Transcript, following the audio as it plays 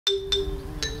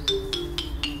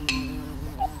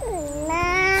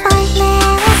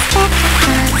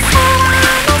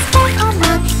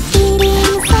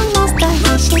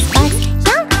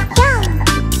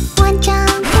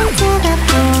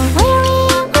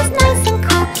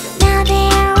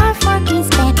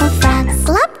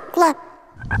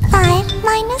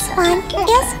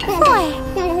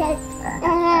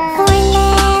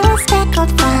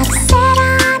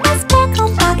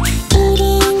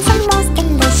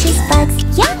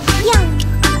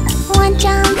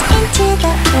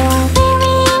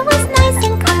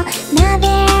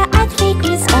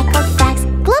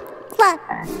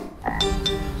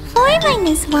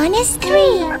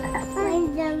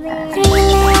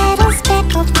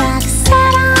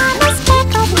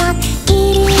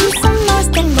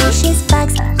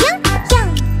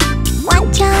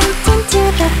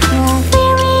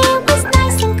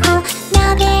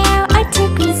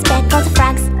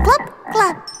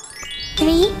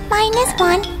minus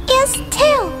 1 is 2.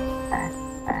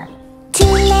 2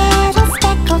 little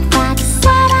speckled frogs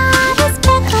set on a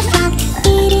speckled frog,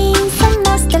 eating some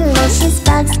most delicious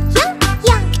bugs. Yum,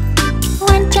 yum.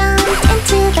 One jumped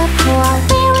into the pool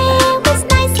where it was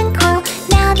nice and cool.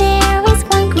 Now there is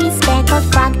one green speckled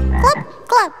frog. Glub,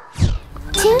 glub.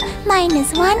 2 minus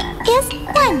 1 is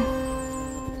 1.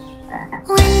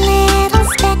 One little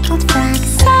speckled frog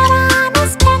sat on a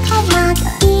speckled log,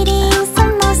 eating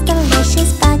some most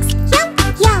delicious bugs. Yum,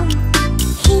 yum.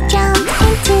 He jumped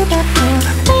into the pool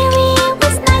where it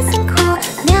was nice and cool.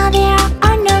 Now there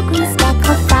are no green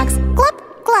speckled frogs. Glub,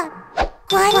 glub.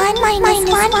 1 minus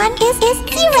 1 is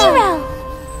 0.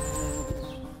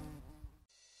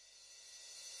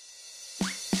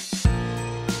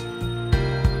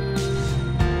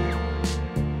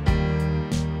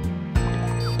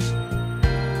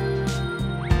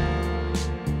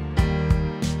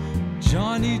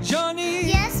 Johnny, Johnny.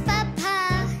 Yes,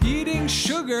 Papa. Eating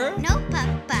sugar. No,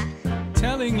 Papa.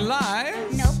 Telling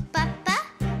lies. No, Papa.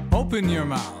 Open your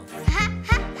mouth. Ha,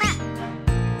 ha, ha.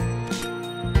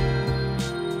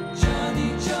 Johnny,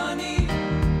 Johnny.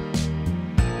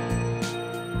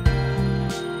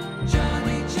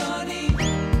 Johnny, Johnny.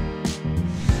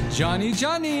 Johnny,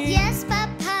 Johnny. Yes,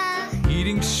 Papa.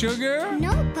 Eating sugar.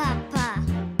 No, Papa.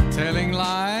 Telling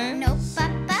lies. No,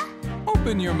 Papa.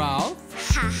 Open your mouth.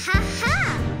 Ha, ha, ha.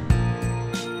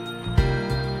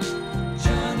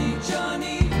 Johnny,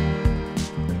 Johnny.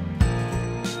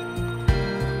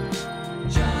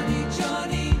 Johnny,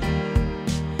 Johnny.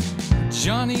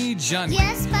 Johnny, Johnny.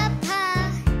 Yes,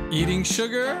 Papa. Eating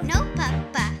sugar. No,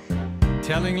 Papa.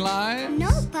 Telling lies. No,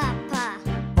 Papa.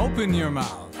 Open your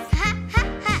mouth. Ha, ha,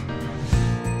 ha.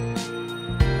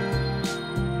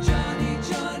 Johnny,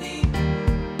 Johnny.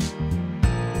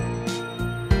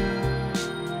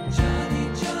 Johnny,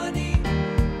 Johnny.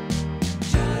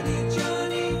 Johnny,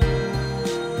 Johnny.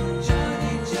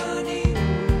 Johnny, Johnny.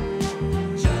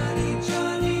 Johnny,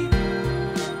 Johnny.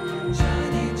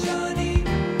 Johnny, Johnny.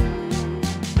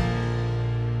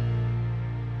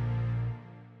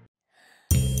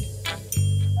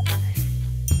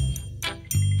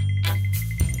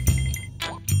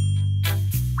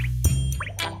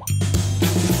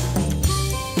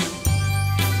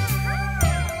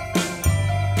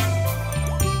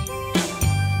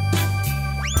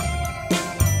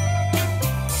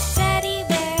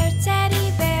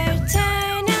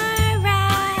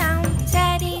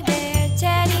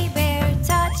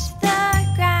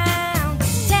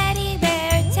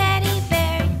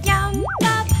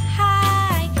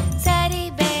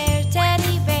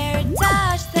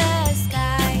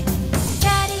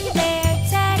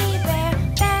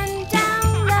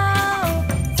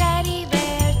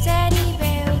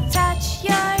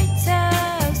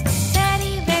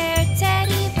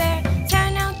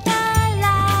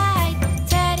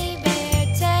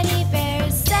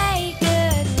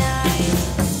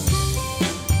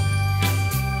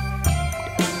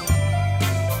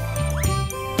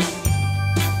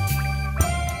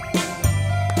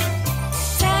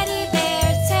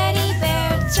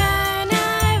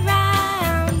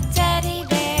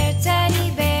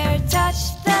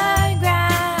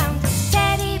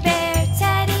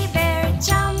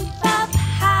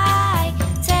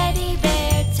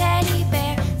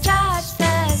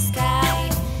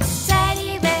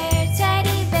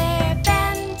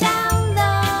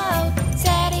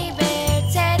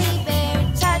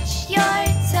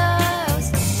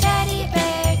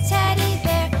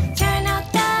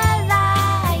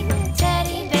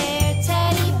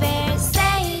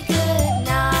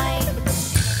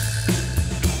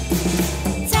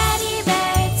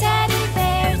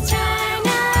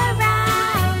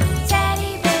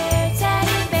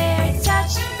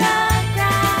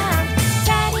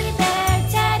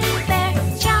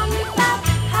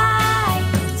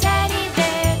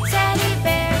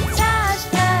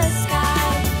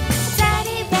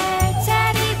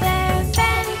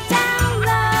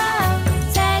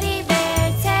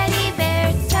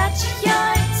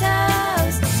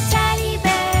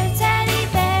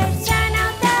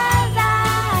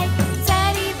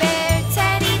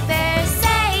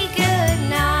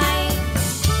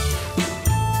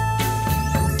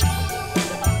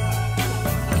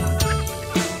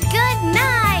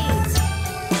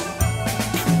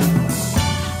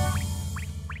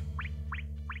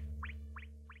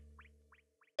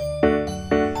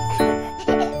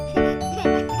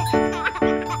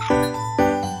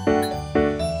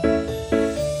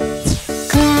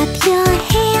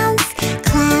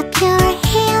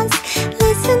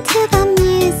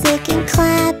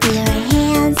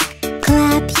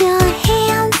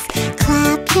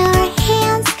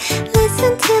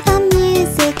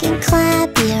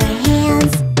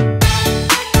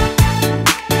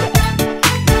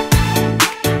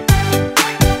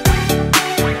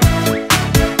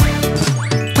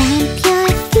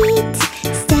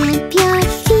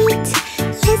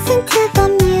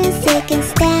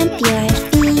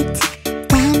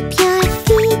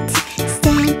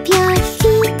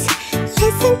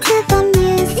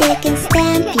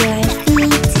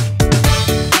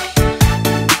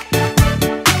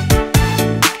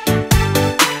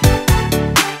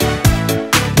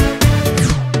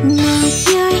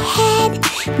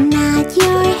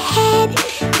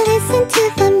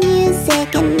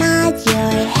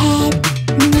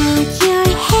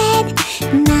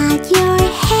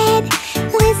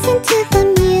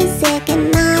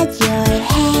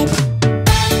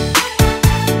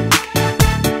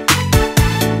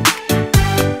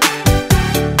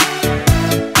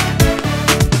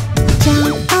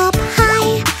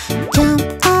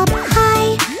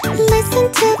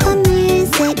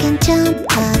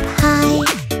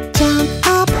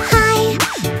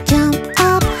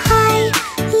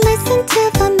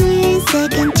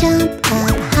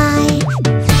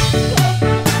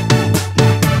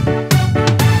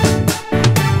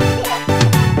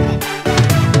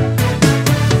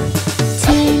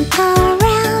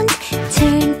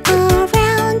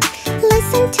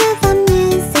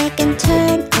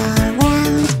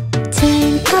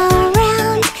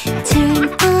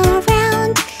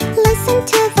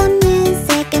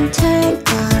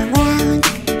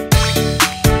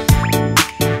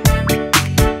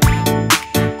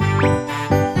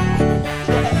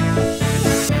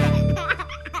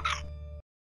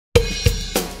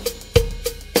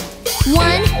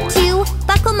 1, 2,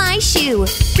 buckle my shoe.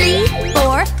 3,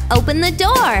 4, open the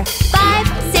door. 5,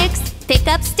 6, pick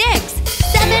up sticks.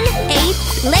 7,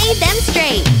 8, lay them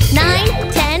straight.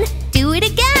 9, 10, do it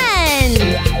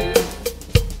again.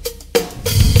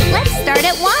 Let's start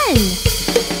at 1.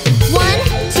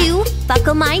 1, 2,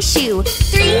 buckle my shoe.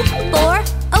 3, 4,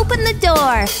 open the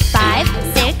door. 5,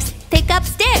 6, pick up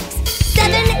sticks.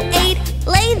 7, 8,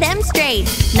 lay them straight.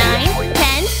 9,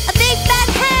 10, a big fat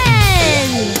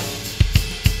hen.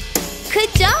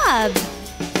 Good job.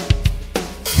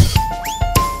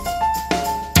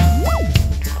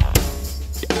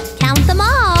 Count them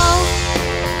all.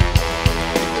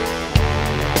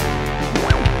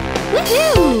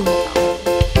 Woohoo!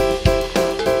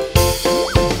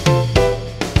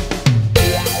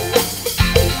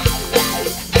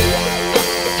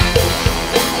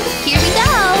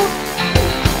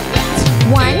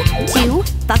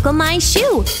 Buckle my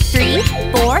shoe. 3,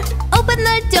 4, open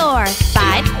the door.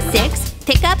 5, 6,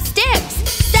 pick up sticks.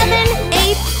 7,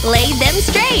 8, lay them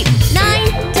straight.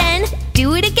 9, 10,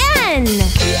 do it again.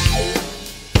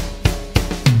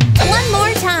 One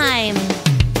more time.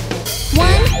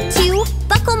 1, 2,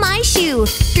 buckle my shoe.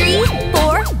 3,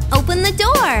 4, open the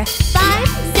door. 5,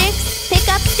 6, pick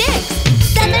up sticks.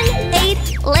 7,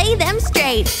 8, lay them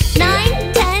straight.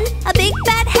 9, 10, a big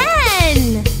fat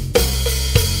hen.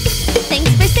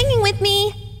 Thanks for singing with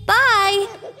me. Bye!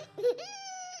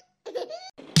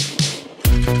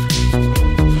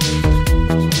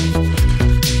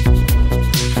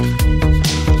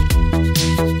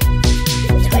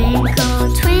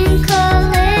 Twinkle, twinkle,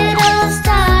 little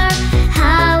star,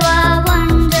 how I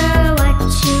wonder what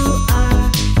you are.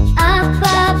 Up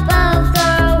above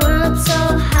the world so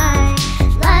high,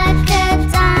 like a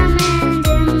diamond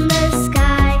in the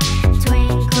sky.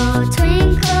 Twinkle,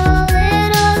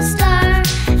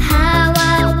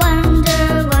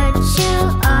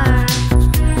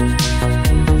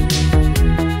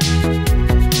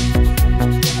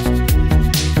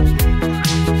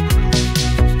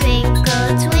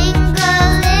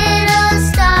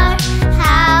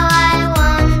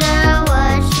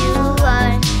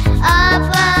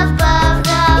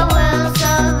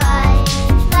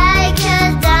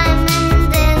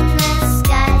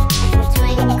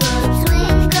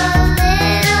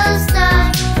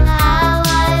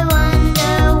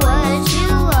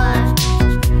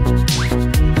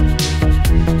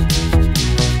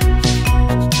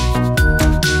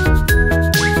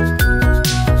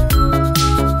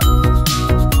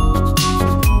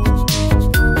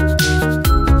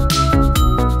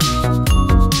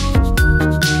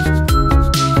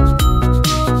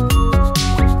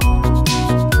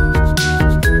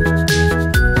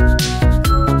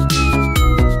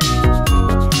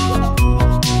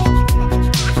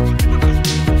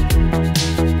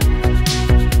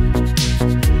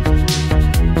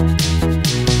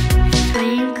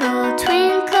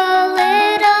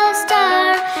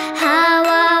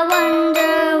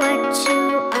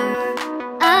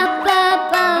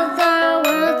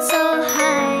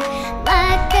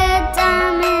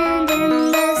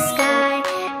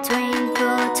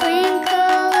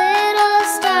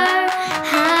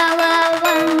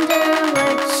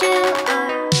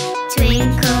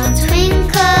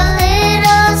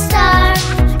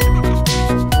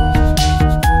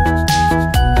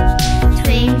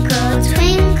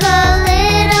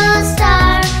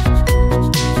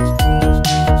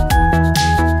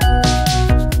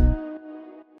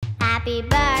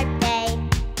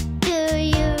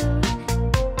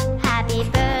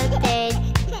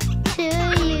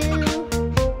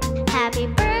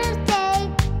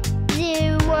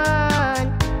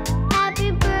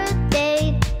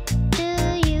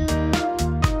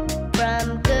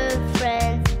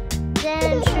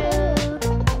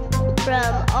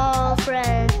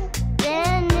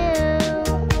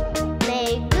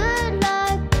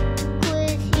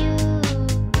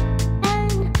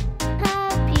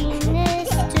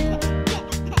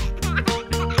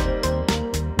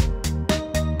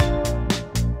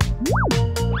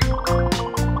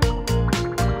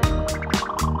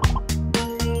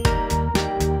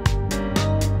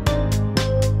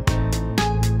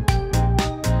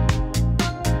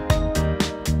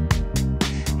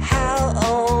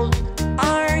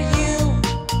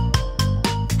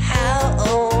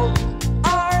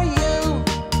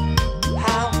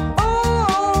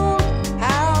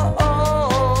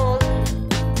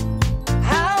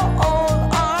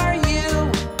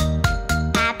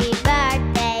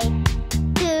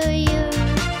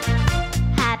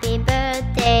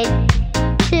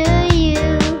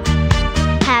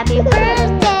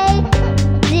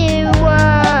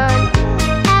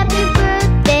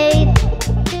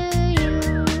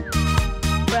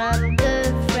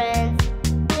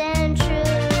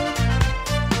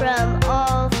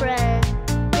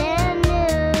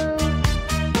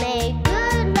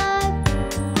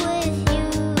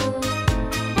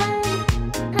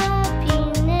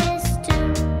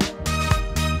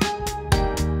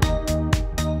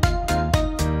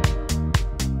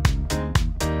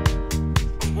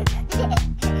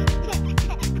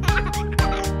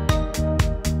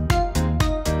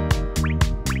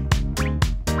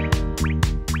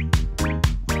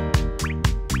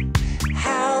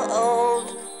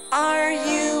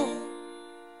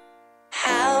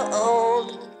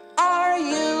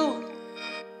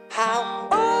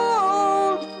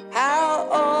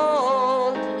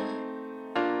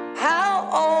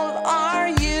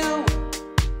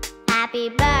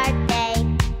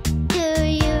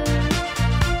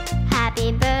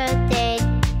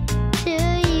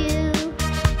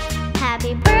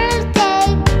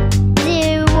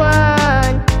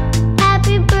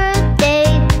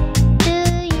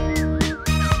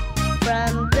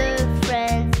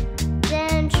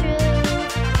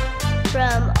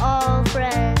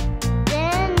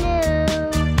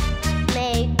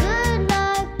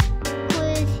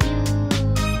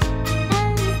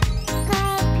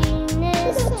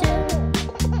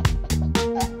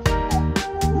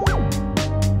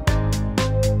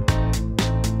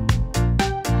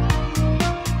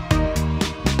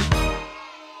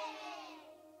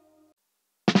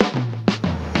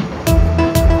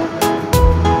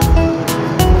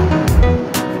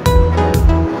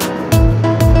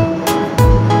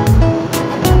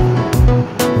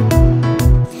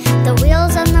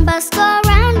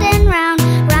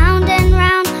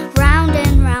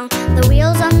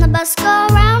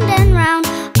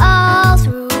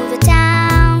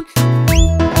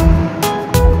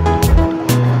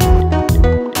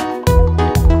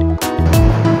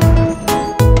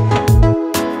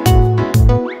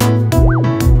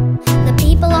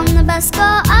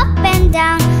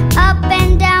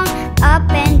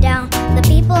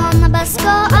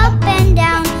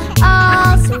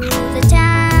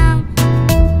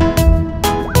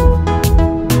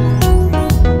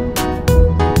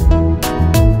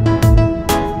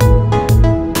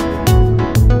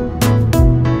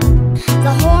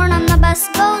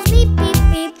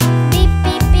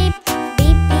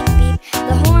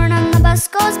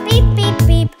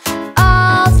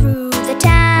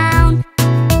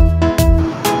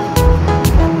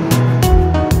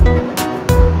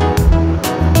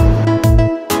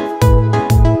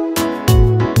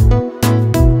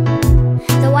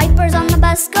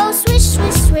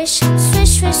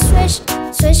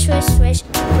 swish, swish, swish.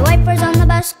 The wipers on the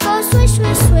bus go swish,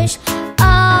 swish, swish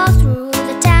all through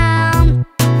the town.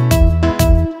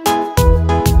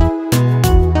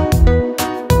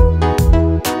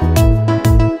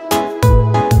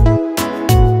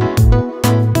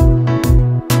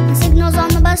 The signals on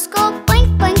the bus go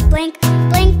blink, blink, blink,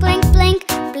 blink, blink, blink,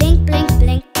 blink, blink,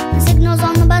 blink. The signals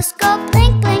on the bus go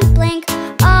blink, blink, blink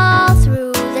all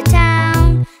through the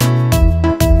town.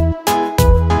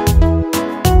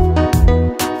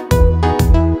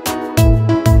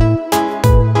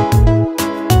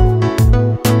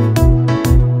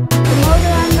 The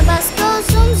motor on the bus goes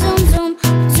zoom, zoom, zoom,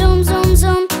 zoom, zoom,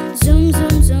 zoom, zoom,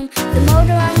 zoom, zoom. The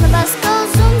motor on the bus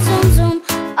goes zoom, zoom, zoom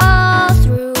all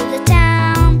through the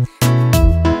town.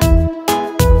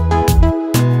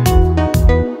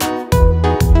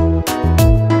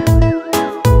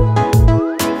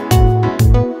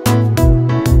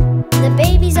 The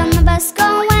babies on the bus go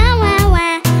wah, wah,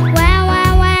 wah, wah,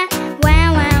 wah, wah, wah,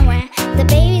 wah, wah. The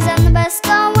babies on the bus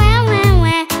go wah, wah,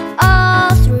 wah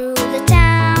all through the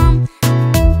town.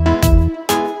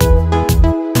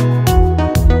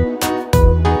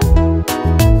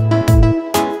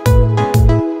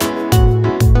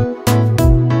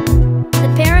 The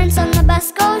parents on the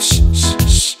bus go shh, shh,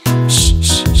 shh, shh,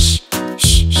 shh, shh,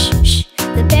 shh, shh, shh.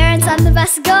 The parents on the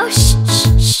bus go shh,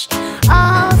 shh, shh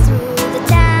all through the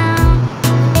town.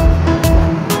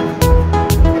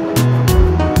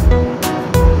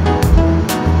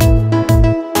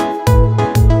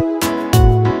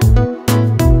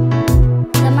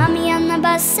 The mommy on the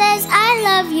bus says, I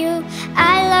love you,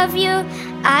 I love you,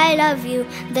 I love you.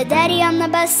 The daddy on the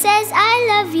bus says, I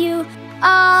love you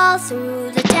all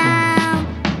through the town.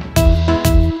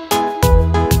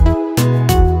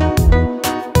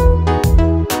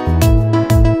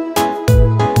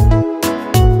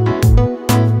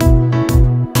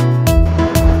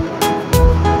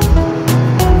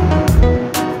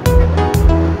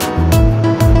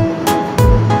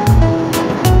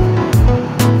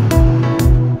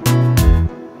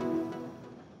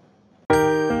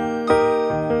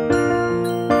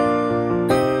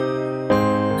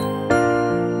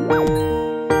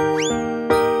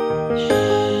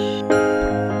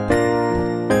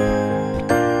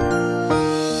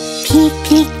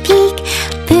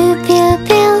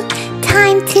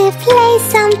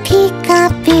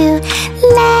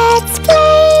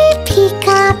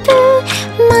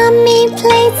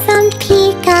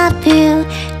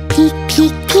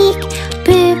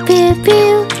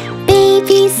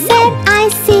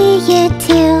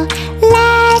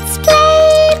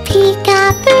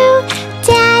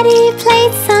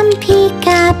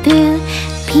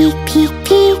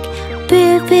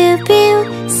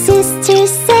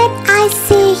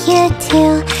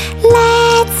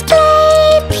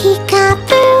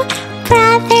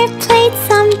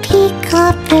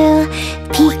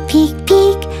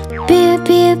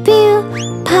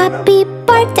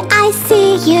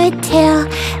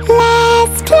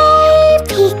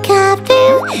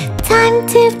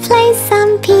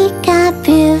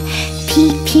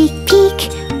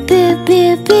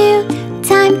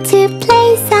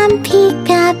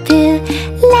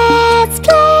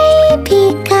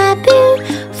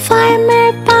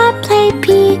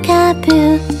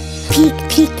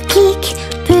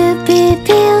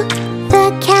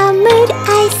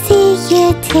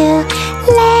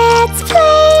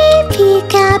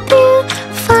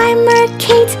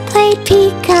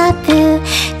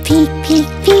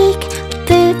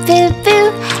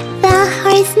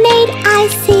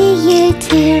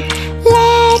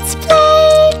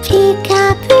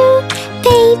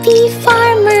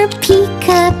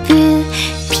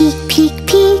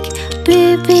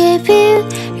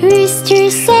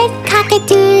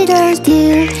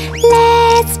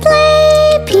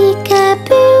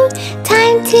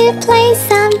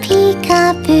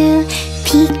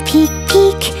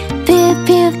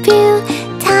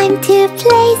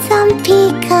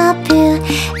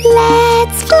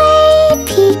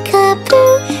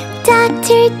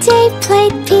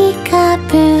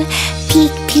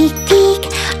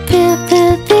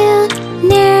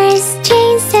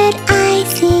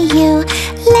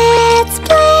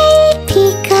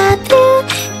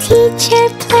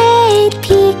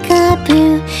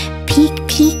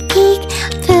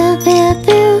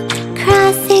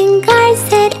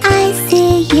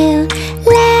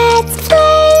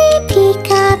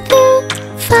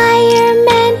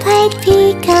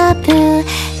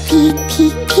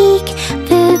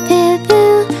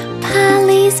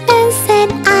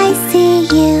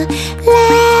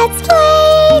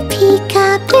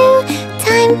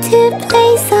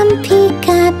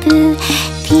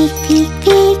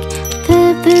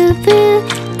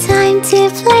 to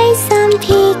play some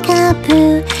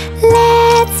peekaboo.